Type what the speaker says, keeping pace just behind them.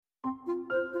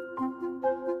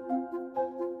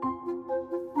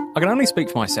I can only speak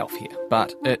for myself here,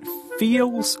 but it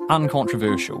feels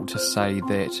uncontroversial to say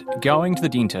that going to the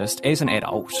dentist as an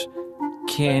adult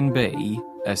can be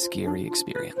a scary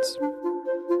experience.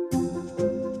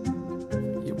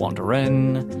 You wander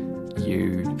in,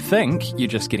 you think you're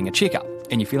just getting a checkup,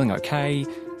 and you're feeling okay,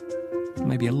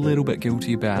 maybe a little bit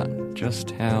guilty about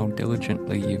just how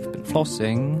diligently you've been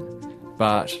flossing,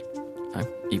 but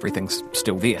everything's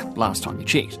still there last time you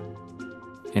checked.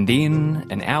 And then,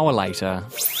 an hour later,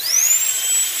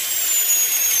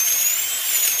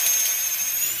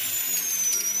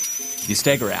 you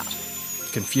stagger out,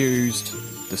 confused,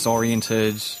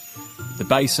 disoriented. The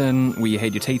basin where you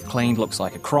had your teeth cleaned looks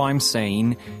like a crime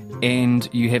scene, and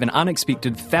you have an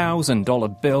unexpected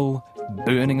 $1,000 bill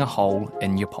burning a hole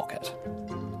in your pocket.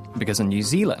 Because in New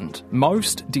Zealand,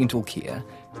 most dental care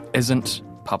isn't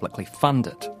publicly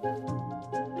funded.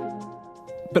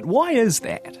 But why is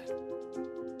that?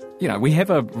 You know, we have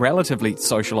a relatively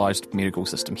socialised medical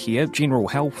system here. General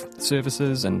health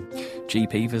services and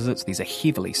GP visits, these are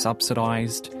heavily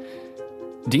subsidised.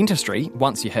 Dentistry,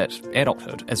 once you hit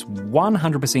adulthood, is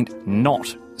 100%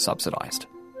 not subsidised.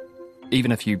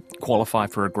 Even if you qualify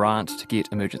for a grant to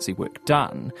get emergency work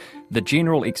done, the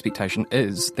general expectation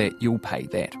is that you'll pay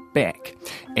that back.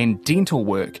 And dental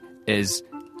work is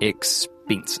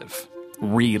expensive,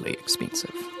 really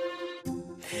expensive.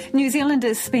 New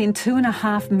Zealanders spend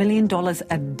 $2.5 million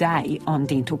a day on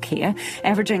dental care,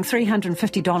 averaging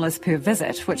 $350 per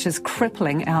visit, which is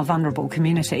crippling our vulnerable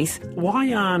communities.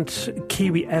 Why aren't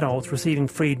Kiwi adults receiving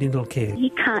free dental care? You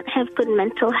can't have good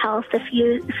mental health if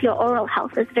your oral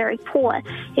health is very poor,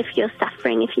 if you're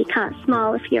suffering, if you can't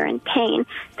smile, if you're in pain.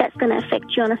 That's going to affect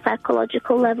you on a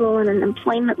psychological level and an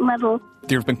employment level.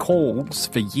 There have been calls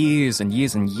for years and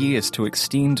years and years to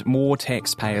extend more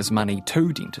taxpayers' money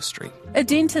to dentistry. A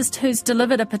dentist who's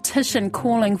delivered a petition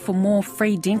calling for more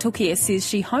free dental care says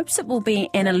she hopes it will be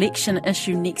an election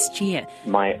issue next year.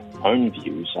 My own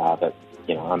views are that,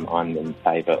 I'm in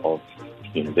favour of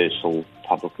universal,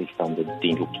 publicly funded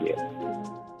dental care.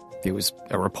 There was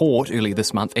a report earlier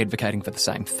this month advocating for the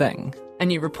same thing. A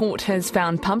new report has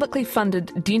found publicly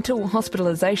funded dental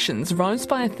hospitalisations rose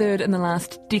by a third in the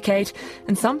last decade,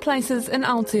 and some places in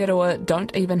Aotearoa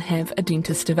don't even have a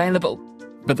dentist available.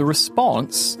 But the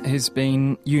response has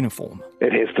been uniform.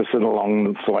 It has to sit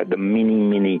alongside the many,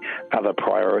 many other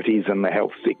priorities in the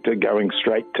health sector. Going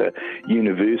straight to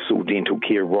universal dental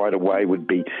care right away would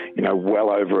be,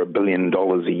 well over $1 billion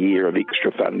a year of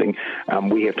extra funding.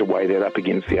 We have to weigh that up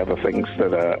against the other things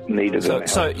that are needed.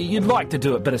 So you'd like to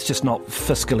do it, but it's just not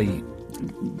fiscally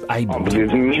able.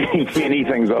 There's many, many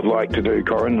things I'd like to do,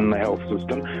 Corinne, in the health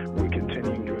system. We're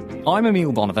continuing to invest. I'm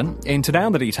Emile Donovan, and today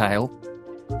on The Detail,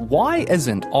 why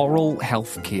isn't oral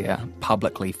health care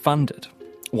publicly funded?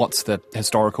 What's the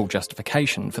historical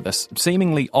justification for this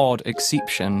seemingly odd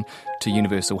exception to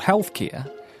universal health care?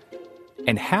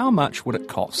 And how much would it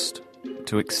cost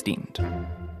to extend?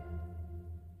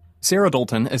 Sarah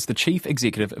Dalton is the Chief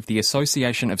Executive of the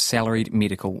Association of Salaried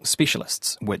Medical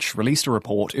Specialists, which released a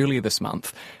report earlier this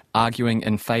month arguing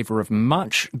in favour of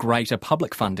much greater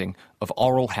public funding of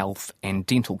oral health and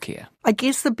dental care. I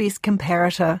guess the best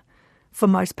comparator for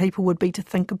most people would be to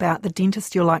think about the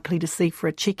dentist you're likely to see for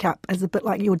a checkup as a bit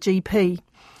like your GP.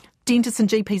 Dentists and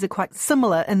GPs are quite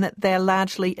similar in that they're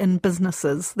largely in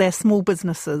businesses. They're small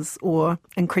businesses or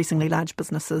increasingly large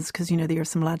businesses because, there are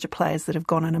some larger players that have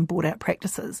gone in and bought out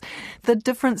practices. The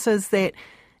difference is that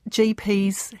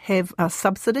GPs have a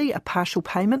subsidy, a partial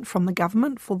payment from the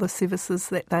government for the services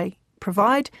that they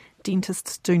provide.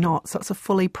 Dentists do not, so it's a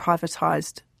fully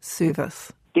privatised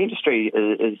service. Dentistry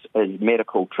is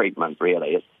medical treatment,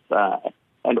 really.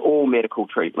 And all medical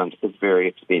treatment is very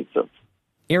expensive.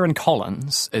 Erin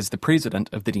Collins is the president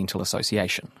of the Dental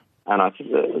Association. And I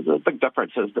think the big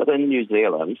difference is that in New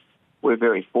Zealand, we're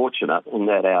very fortunate in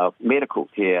that our medical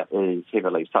care is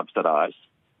heavily subsidised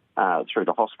through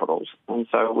the hospitals. And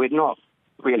so we're not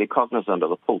really cognisant of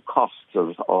the full costs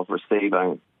of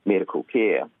receiving medical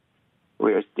care,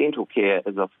 whereas dental care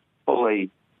is a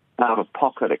fully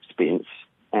out-of-pocket expense,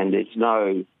 and there's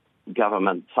no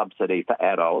government subsidy for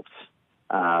adults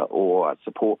or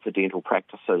support for dental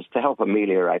practices to help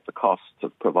ameliorate the costs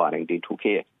of providing dental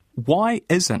care. Why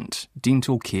isn't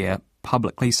dental care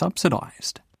publicly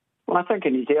subsidised? Well, I think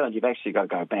in New Zealand you've actually got to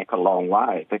go back a long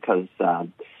way because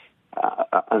and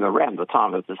around the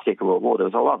time of the Second World War there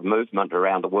was a lot of movement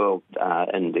around the world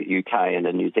in the UK and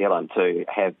in New Zealand to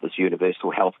have this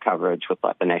universal health coverage with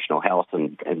like the National Health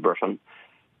in Britain.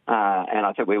 And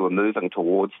I think we were moving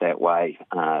towards that way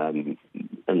in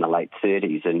the late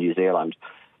 30s in New Zealand.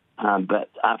 But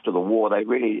after the war,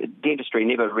 dentistry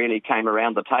never really came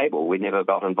around the table. We never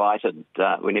got invited.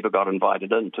 We never got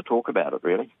invited in to talk about it.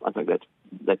 Really, I think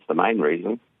that's the main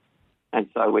reason. And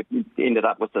so we ended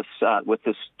up with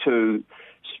this two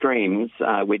streams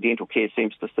where dental care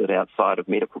seems to sit outside of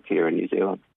medical care in New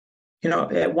Zealand. You know,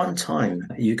 at one time,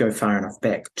 you go far enough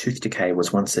back, tooth decay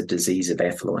was once a disease of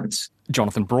affluence.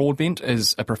 Jonathan Broadbent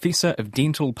is a professor of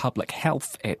dental public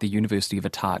health at the University of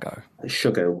Otago.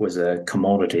 Sugar was a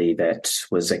commodity that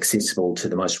was accessible to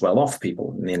the most well-off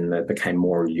people, and then it became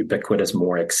more ubiquitous,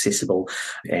 more accessible,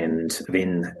 and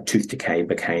then tooth decay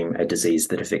became a disease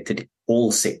that affected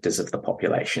all sectors of the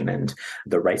population, and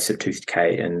the rates of tooth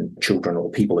decay in children or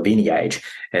people of any age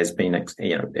has been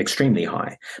extremely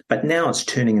high. But now it's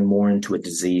turning more into a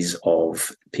disease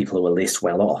of people who are less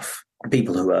well-off.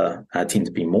 People who tend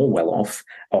to be more well-off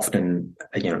often,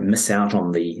 miss out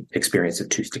on the experience of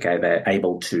tooth decay. They're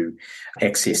able to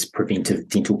access preventive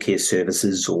dental care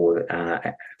services, or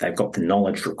they've got the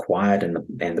knowledge required and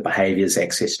the behaviours,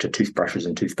 access to toothbrushes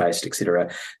and toothpaste,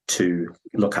 etc., to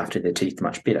look after their teeth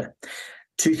much better.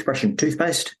 Toothbrush and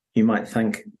toothpaste, you might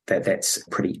think that that's a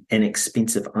pretty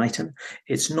inexpensive item.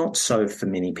 It's not so for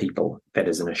many people. That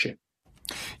is an issue.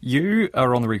 You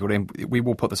are on the record, and we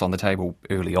will put this on the table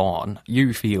early on.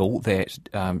 You feel that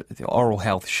the oral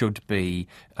health should be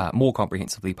more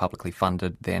comprehensively publicly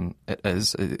funded than it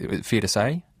is. Fair to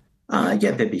say?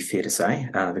 Yeah, that'd be fair to say.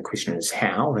 The question is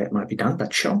how that might be done,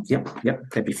 but sure, yep,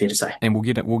 that'd be fair to say. And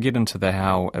we'll get into the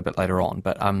how a bit later on.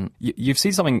 But you've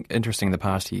said something interesting in the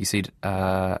past here. You said,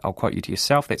 I'll quote you to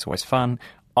yourself, that's always fun,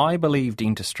 "I believe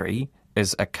dentistry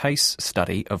is a case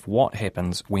study of what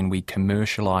happens when we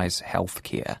commercialise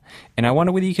healthcare." And I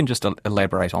wonder whether you can just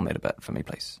elaborate on that a bit for me,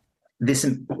 please. There's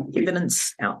some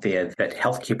evidence out there that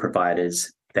healthcare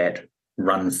providers that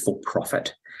run for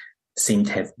profit seem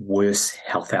to have worse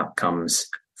health outcomes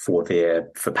for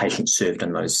patients served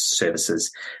in those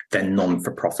services than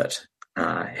non-for-profit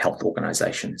health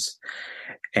organisations.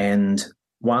 And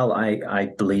while I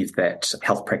believe that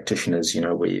health practitioners,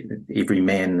 every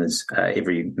man,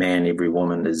 every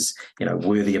woman is,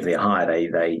 worthy of their hire,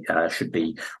 they should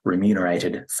be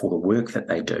remunerated for the work that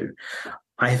they do.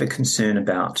 I have a concern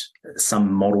about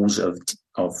some models of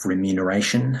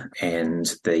remuneration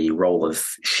and the role of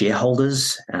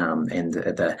shareholders, and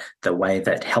the way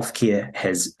that healthcare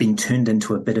has been turned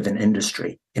into a bit of an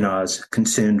industry. I was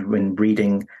concerned when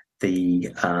reading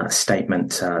the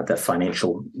the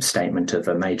financial statement of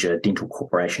a major dental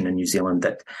corporation in New Zealand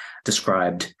that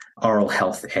described oral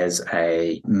health as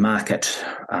a market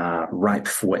ripe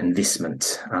for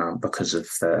investment because of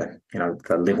the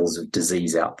levels of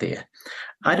disease out there.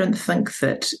 I don't think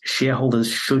that shareholders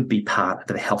should be part of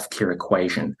the healthcare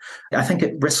equation. I think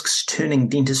it risks turning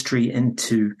dentistry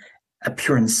into a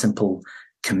pure and simple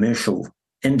commercial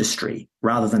industry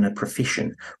rather than a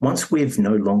profession. Once we've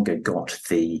no longer got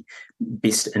the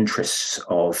best interests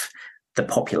of the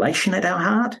population at our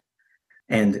heart,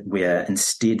 and we're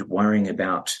instead worrying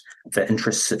about the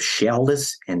interests of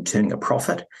shareholders and turning a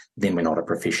profit, then we're not a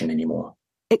profession anymore.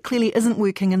 It clearly isn't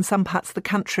working in some parts of the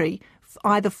country,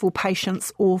 either for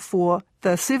patients or for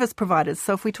the service providers.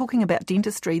 So if we're talking about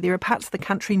dentistry, there are parts of the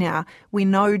country now where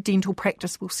no dental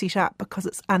practice will set up because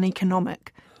it's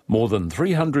uneconomic. More than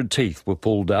 300 teeth were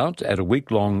pulled out at a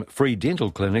week-long free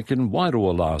dental clinic in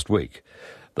Wairoa last week.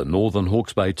 The northern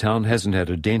Hawke's Bay town hasn't had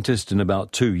a dentist in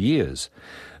about 2 years.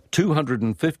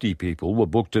 250 people were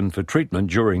booked in for treatment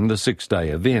during the 6-day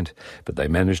event, but they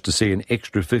managed to see an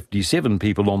extra 57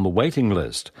 people on the waiting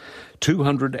list.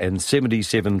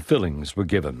 277 fillings were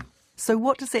given. So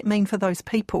what does that mean for those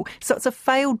people? So it's a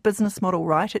failed business model,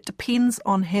 right? It depends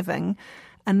on having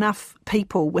enough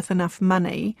people with enough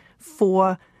money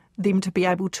for them to be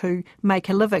able to make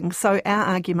a living. So our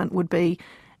argument would be,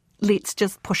 let's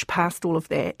just push past all of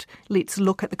that. Let's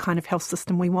look at the kind of health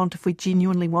system we want if we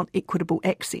genuinely want equitable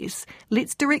access.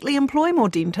 Let's directly employ more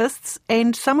dentists,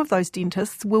 and some of those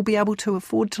dentists will be able to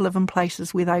afford to live in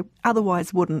places where they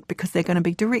otherwise wouldn't, because they're going to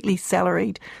be directly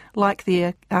salaried like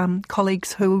their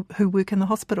colleagues who work in the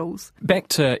hospitals. Back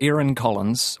to Erin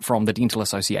Collins from the Dental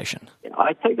Association.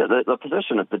 I think that the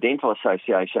position of the Dental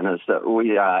Association is that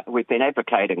we've been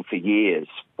advocating for years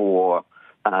for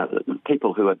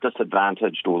people who are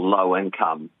disadvantaged or low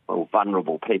income or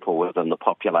vulnerable people within the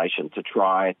population to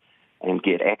try and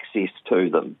get access to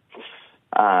them,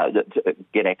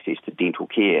 get access to dental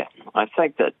care. I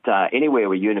think that anywhere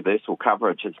where universal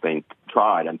coverage has been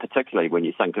tried, and particularly when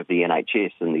you think of the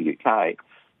NHS in the UK,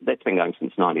 that's been going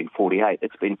since 1948.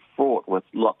 It's been fraught with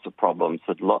lots of problems,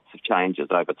 with lots of changes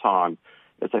over time,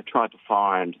 is they've tried to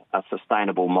find a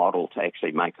sustainable model to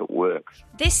actually make it work.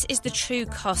 This is the true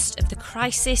cost of the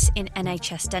crisis in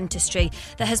NHS dentistry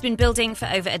that has been building for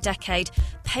over a decade.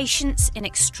 Patients in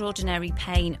extraordinary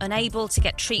pain, unable to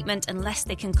get treatment unless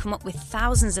they can come up with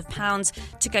thousands of pounds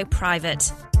to go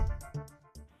private.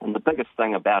 And the biggest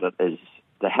thing about it is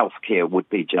the healthcare would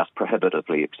be just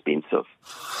prohibitively expensive.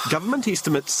 Government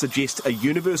estimates suggest a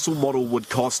universal model would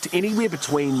cost anywhere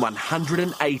between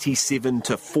 $187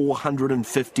 to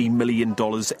 $450 million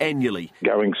annually.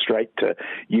 Going straight to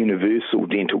universal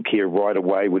dental care right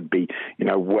away would be,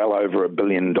 well over $1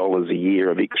 billion a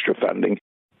year of extra funding.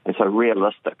 And so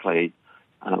realistically,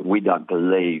 we don't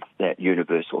believe that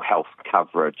universal health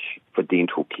coverage for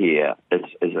dental care is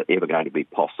ever going to be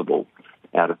possible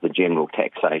out of the general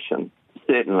taxation.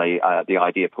 Certainly, the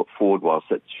idea put forward was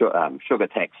that sugar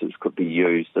taxes could be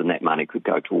used and that money could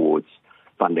go towards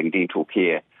funding dental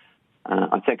care.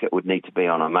 I think it would need to be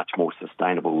on a much more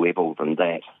sustainable level than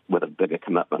that, with a bigger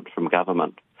commitment from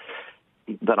government.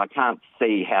 But I can't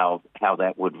see how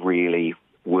that would really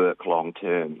work long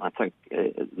term. I think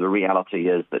the reality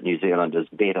is that New Zealand is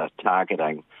better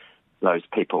targeting those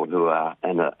people who are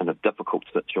in a difficult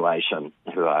situation,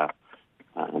 who are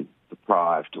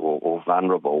deprived or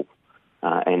vulnerable,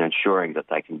 and ensuring that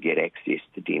they can get access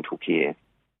to dental care.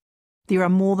 There are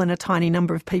more than a tiny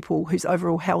number of people whose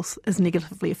overall health is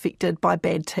negatively affected by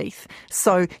bad teeth.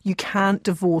 So you can't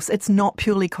divorce. It's not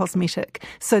purely cosmetic.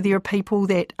 So there are people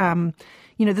that,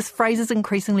 this phrase is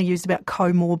increasingly used about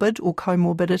comorbid or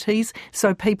comorbidities.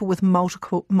 So people with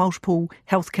multiple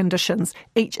health conditions,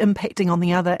 each impacting on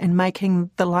the other and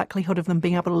making the likelihood of them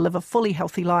being able to live a fully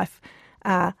healthy life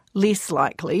less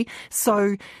likely.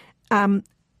 So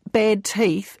bad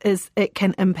teeth it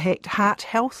can impact heart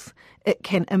health, it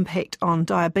can impact on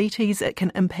diabetes, it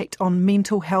can impact on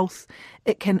mental health,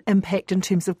 it can impact in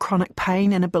terms of chronic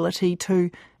pain and ability to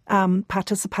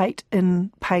participate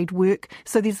in paid work.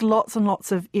 So there's lots and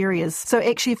lots of areas. So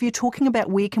actually, if you're talking about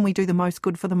where can we do the most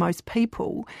good for the most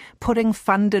people, putting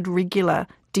funded regular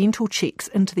dental checks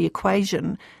into the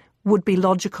equation would be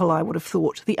logical, I would have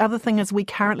thought. The other thing is we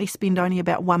currently spend only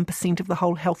about 1% of the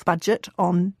whole health budget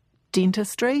on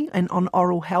dentistry and on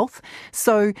oral health.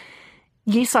 So,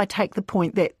 yes, I take the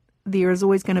point that there is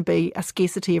always going to be a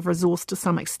scarcity of resource to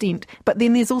some extent, but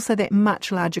then there's also that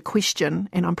much larger question,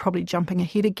 and I'm probably jumping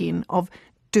ahead again, of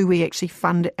do we actually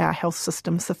fund our health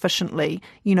system sufficiently?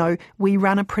 We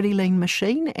run a pretty lean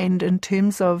machine, and in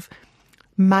terms of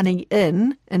money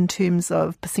in terms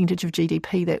of percentage of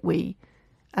GDP that we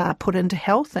put into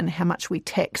health and how much we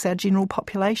tax our general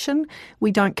population,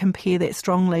 we don't compare that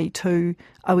strongly to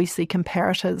OECD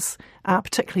comparators,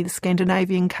 particularly the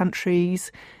Scandinavian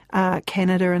countries,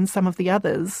 Canada and some of the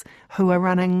others who are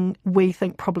running, we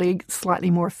think, probably slightly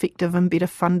more effective and better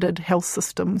funded health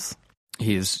systems.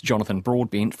 Here's Jonathan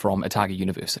Broadbent from Otago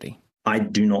University. I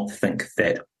do not think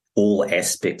that all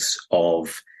aspects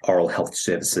of oral health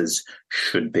services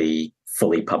should be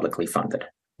fully publicly funded.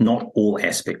 Not all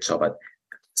aspects of it.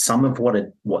 Some of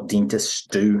what dentists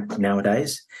do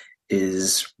nowadays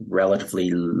is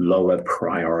relatively lower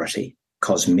priority,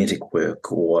 cosmetic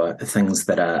work or things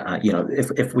that are,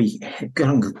 if we get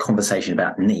on a conversation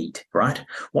about need, right?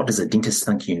 What does a dentist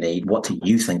think you need? What do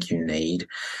you think you need?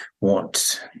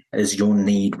 What is your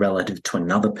need relative to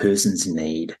another person's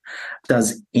need?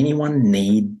 Does anyone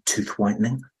need tooth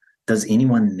whitening? Does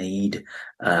anyone need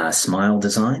smile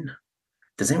design?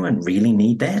 Does anyone really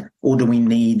need that? Or do we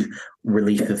need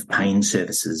relief of pain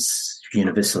services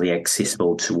universally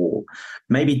accessible to all?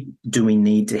 Maybe do we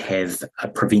need to have a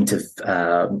preventive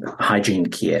hygiene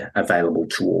care available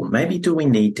to all? Maybe do we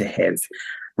need to have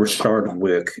restorative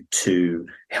work to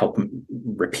help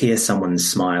repair someone's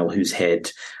smile who's had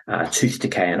tooth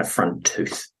decay in a front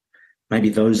tooth? Maybe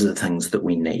those are the things that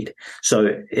we need.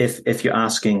 So if you're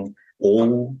asking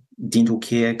all dental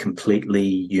care completely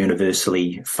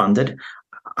universally funded,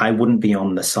 I wouldn't be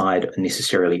on the side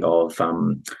necessarily of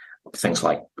things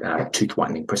like tooth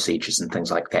whitening procedures and things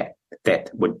like that. That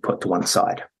would put to one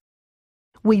side.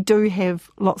 We do have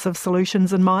lots of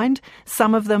solutions in mind.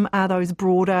 Some of them are those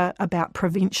broader about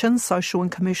prevention, social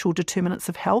and commercial determinants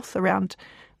of health, around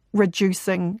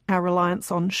reducing our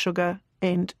reliance on sugar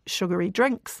and sugary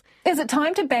drinks. Is it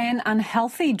time to ban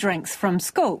unhealthy drinks from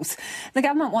schools? The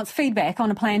government wants feedback on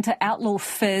a plan to outlaw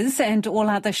fizz and all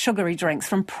other sugary drinks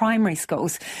from primary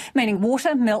schools, meaning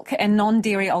water, milk and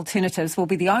non-dairy alternatives will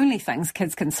be the only things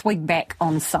kids can swig back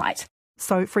on site.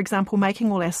 So, for example,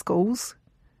 making all our schools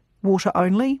water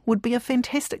only would be a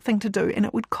fantastic thing to do, and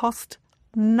it would cost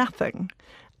nothing.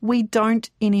 We don't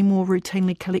anymore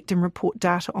routinely collect and report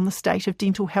data on the state of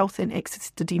dental health and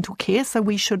access to dental care, so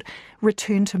we should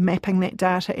return to mapping that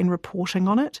data and reporting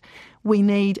on it. We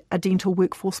need a dental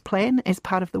workforce plan as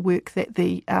part of the work that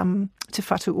the Te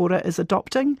Whatu Ora is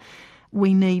adopting.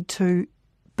 We need to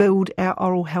build our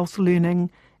oral health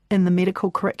learning in the medical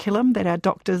curriculum that our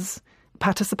doctors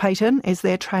participate in as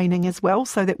their training as well,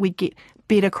 so that we get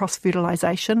better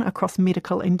cross-fertilisation across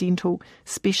medical and dental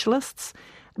specialists.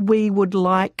 We would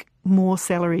like more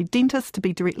salaried dentists to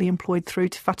be directly employed through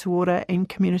Te Whatu Ora and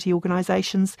community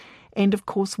organisations. And of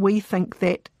course, we think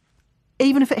that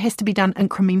even if it has to be done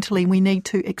incrementally, we need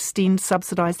to extend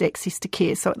subsidised access to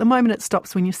care. So at the moment it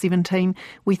stops when you're 17.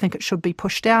 We think it should be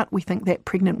pushed out. We think that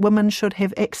pregnant women should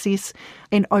have access,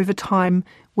 and over time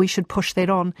we should push that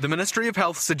on. The Ministry of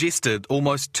Health suggested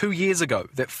almost 2 years ago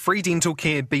that free dental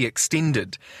care be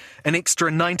extended. An extra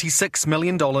 $96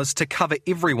 million to cover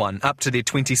everyone up to their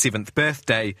 27th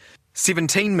birthday.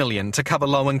 $17 million to cover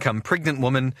low-income pregnant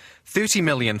women, $30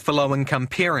 million for low-income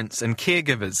parents and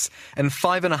caregivers, and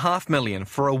 $5.5 million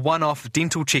for a one-off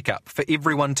dental checkup for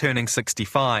everyone turning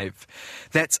 65.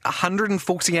 That's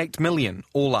 $148 million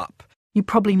all up. You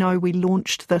probably know we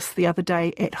launched this the other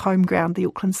day at Homeground, the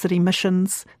Auckland City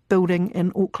Missions building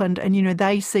in Auckland, and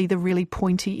they see the really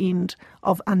pointy end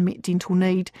of unmet dental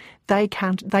need.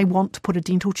 They want to put a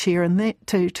dental chair in there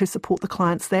to support the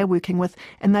clients they're working with,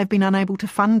 and they've been unable to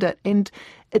fund it. And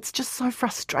it's just so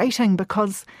frustrating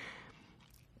because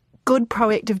good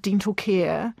proactive dental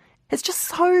care, it's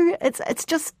just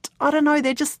I don't know,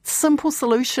 they're just simple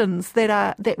solutions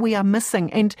that we are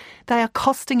missing, and they are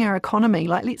costing our economy.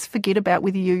 Like, let's forget about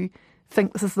whether you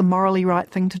think this is the morally right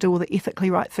thing to do or the ethically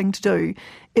right thing to do.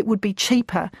 It would be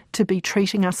cheaper to be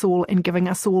treating us all and giving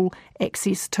us all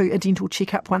access to a dental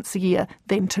checkup once a year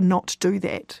than to not do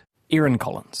that. Erin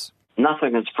Collins.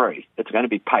 Nothing is free. It's going to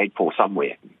be paid for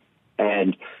somewhere.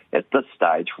 And at this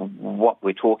stage, what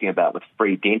we're talking about with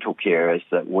free dental care is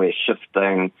that we're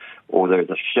shifting, or there's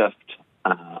a shift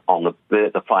on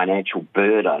the financial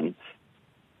burden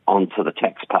onto the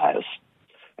taxpayers.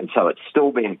 And so it's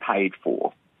still being paid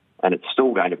for, and it's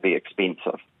still going to be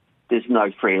expensive. There's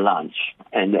no free lunch.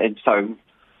 And so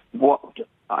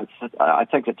I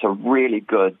think it's a really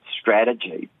good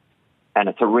strategy, and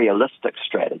it's a realistic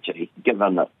strategy,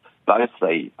 given that both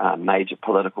the major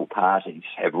political parties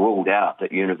have ruled out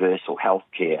that universal health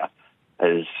care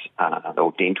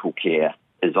or dental care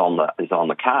is on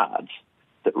the cards.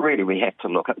 That really we have to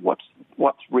look at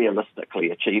what's realistically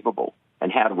achievable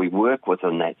and how do we work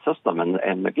within that system.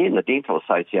 And again, the Dental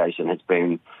Association has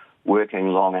been working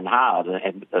long and hard.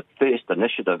 And the first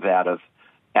initiative out of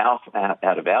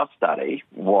our study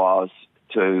was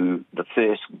the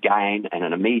first gain, and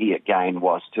an immediate gain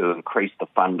was to increase the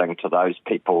funding to those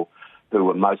people who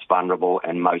were most vulnerable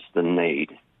and most in need,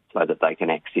 so that they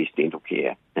can access dental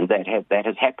care. And that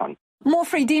has happened. More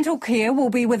free dental care will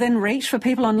be within reach for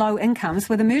people on low incomes,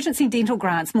 with emergency dental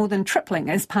grants more than tripling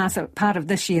as part of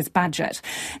this year's budget.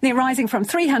 They're rising from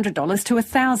 $300 to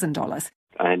 $1,000.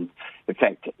 And in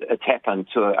fact, it's happened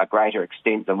to a greater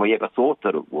extent than we ever thought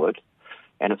that it would.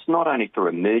 And it's not only for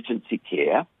emergency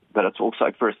care, but it's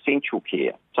also for essential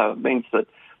care. So it means that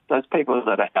those people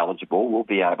that are eligible will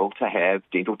be able to have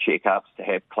dental checkups, to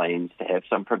have cleans, to have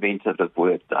some preventative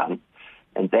work done.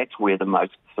 And that's where the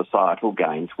most societal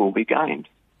gains will be gained.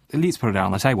 Let's put it out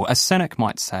on the table. A cynic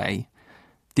might say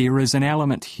there is an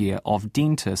element here of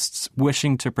dentists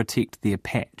wishing to protect their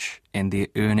patch and their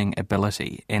earning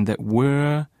ability, and that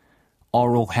were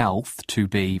oral health to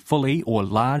be fully or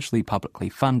largely publicly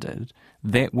funded,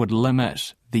 that would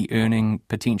limit the earning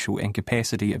potential and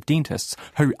capacity of dentists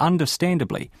who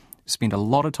understandably spend a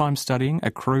lot of time studying,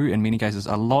 accrue in many cases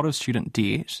a lot of student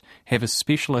debt, have a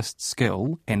specialist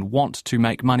skill and want to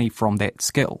make money from that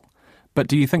skill. But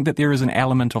do you think that there is an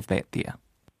element of that there?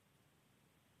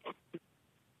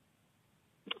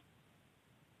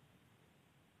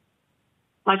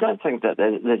 I don't think that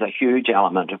there's a huge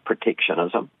element of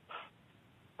protectionism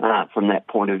from that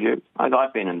point of view.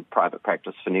 I've been in private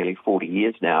practice for nearly 40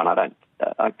 years now, and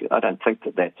I don't think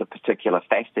that that's a particular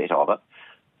facet of it.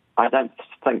 I don't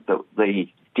think that the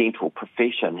dental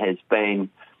profession has been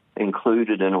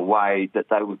included in a way that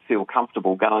they would feel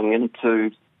comfortable going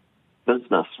into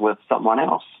business with someone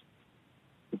else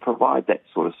to provide that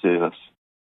sort of service.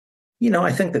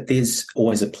 I think that there's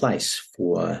always a place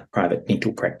for private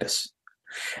dental practice.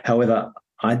 However,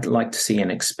 I'd like to see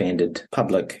an expanded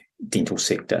public dental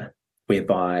sector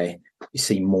whereby you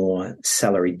see more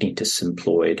salaried dentists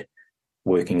employed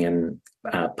working in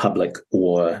public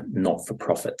or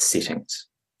not-for-profit settings.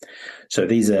 So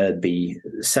these are the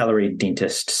salaried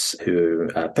dentists who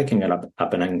are picking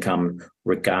up an income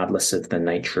regardless of the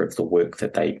nature of the work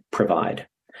that they provide,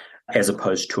 as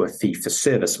opposed to a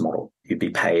fee-for-service model. You'd be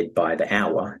paid by the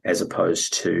hour as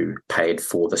opposed to paid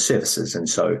for the services. And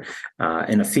so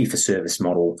in a fee-for-service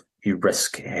model, you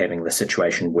risk having the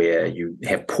situation where you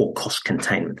have poor cost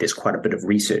containment. There's quite a bit of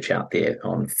research out there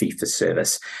on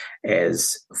fee-for-service,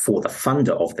 as for the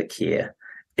funder of the care,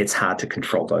 it's hard to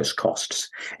control those costs.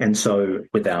 And so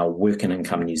with our Work and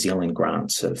Income New Zealand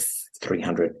grants of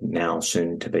 $300, now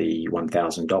soon to be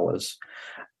 $1,000,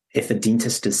 if a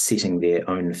dentist is setting their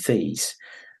own fees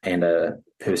and a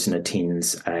person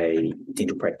attends a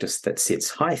dental practice that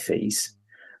sets high fees,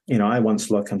 I once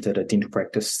locummed at a dental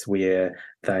practice where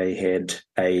they had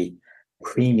a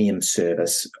premium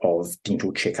service of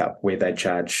dental checkup where they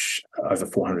charge over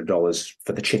 $400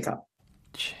 for the checkup.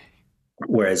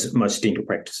 Whereas most dental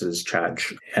practices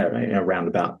charge around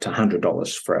about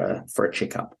 $100 for a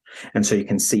checkup. And so you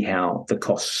can see how the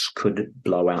costs could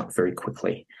blow out very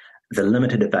quickly. The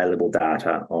limited available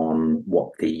data on what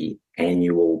the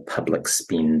annual public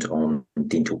spend on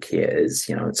dental care is,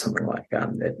 it's something like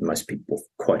most people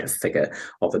quote a figure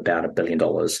of about $1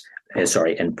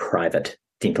 billion, in private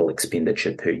dental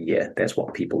expenditure per year. That's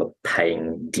what people are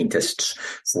paying dentists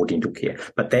for dental care.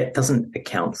 But that doesn't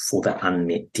account for the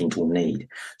unmet dental need.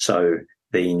 So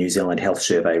the New Zealand Health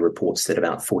Survey reports that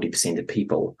about 40% of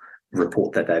people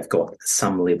report that they've got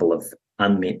some level of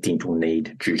unmet dental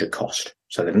need due to cost.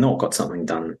 So they've not got something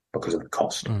done because of the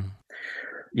cost.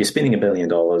 You're spending $1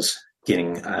 billion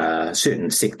getting a certain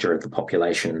sector of the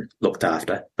population looked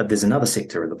after, but there's another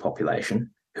sector of the population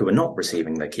who are not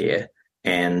receiving the care.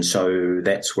 And so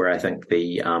that's where I think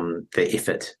the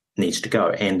effort needs to go,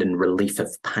 and in relief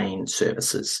of pain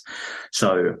services.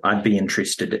 So I'd be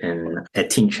interested in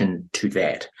attention to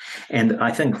that. And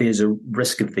I think there's a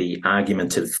risk of the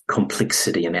argument of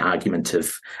complexity and the argument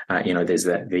of, there's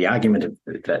the argument of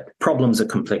that problems are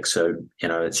complex, so,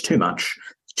 it's too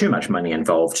much money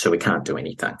involved, so we can't do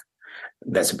anything.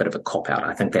 That's a bit of a cop-out.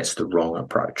 I think that's the wrong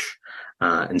approach.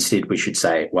 Instead, we should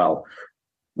say, well,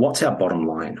 what's our bottom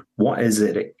line? What is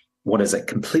it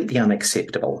completely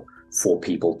unacceptable for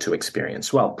people to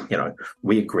experience? Well,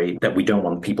 we agree that we don't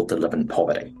want people to live in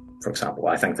poverty, for example.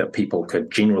 I think that people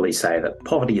could generally say that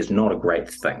poverty is not a great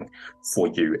thing for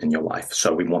you in your life,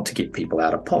 so we want to get people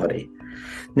out of poverty.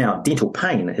 Now, dental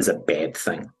pain is a bad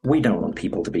thing. We don't want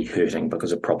people to be hurting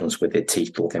because of problems with their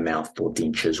teeth or their mouth or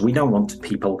dentures. We don't want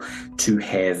people to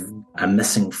have a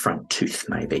missing front tooth,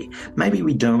 maybe. Maybe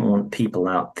we don't want people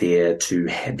out there to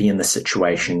be in the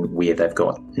situation where they've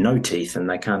got no teeth and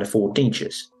they can't afford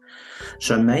dentures.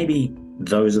 So maybe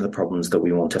those are the problems that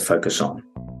we want to focus on.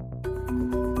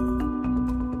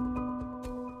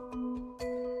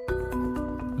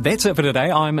 That's it for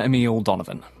today. I'm Emile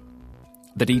Donovan.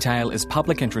 The Detail is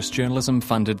public interest journalism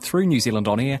funded through New Zealand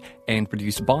On Air and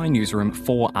produced by Newsroom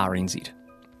for RNZ.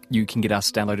 You can get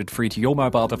us downloaded free to your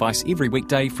mobile device every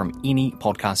weekday from any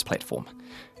podcast platform.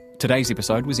 Today's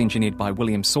episode was engineered by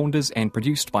William Saunders and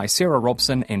produced by Sarah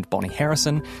Robson and Bonnie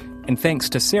Harrison, and thanks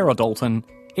to Sarah Dalton,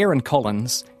 Erin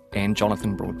Collins and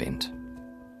Jonathan Broadbent.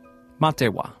 Mā te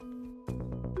wā.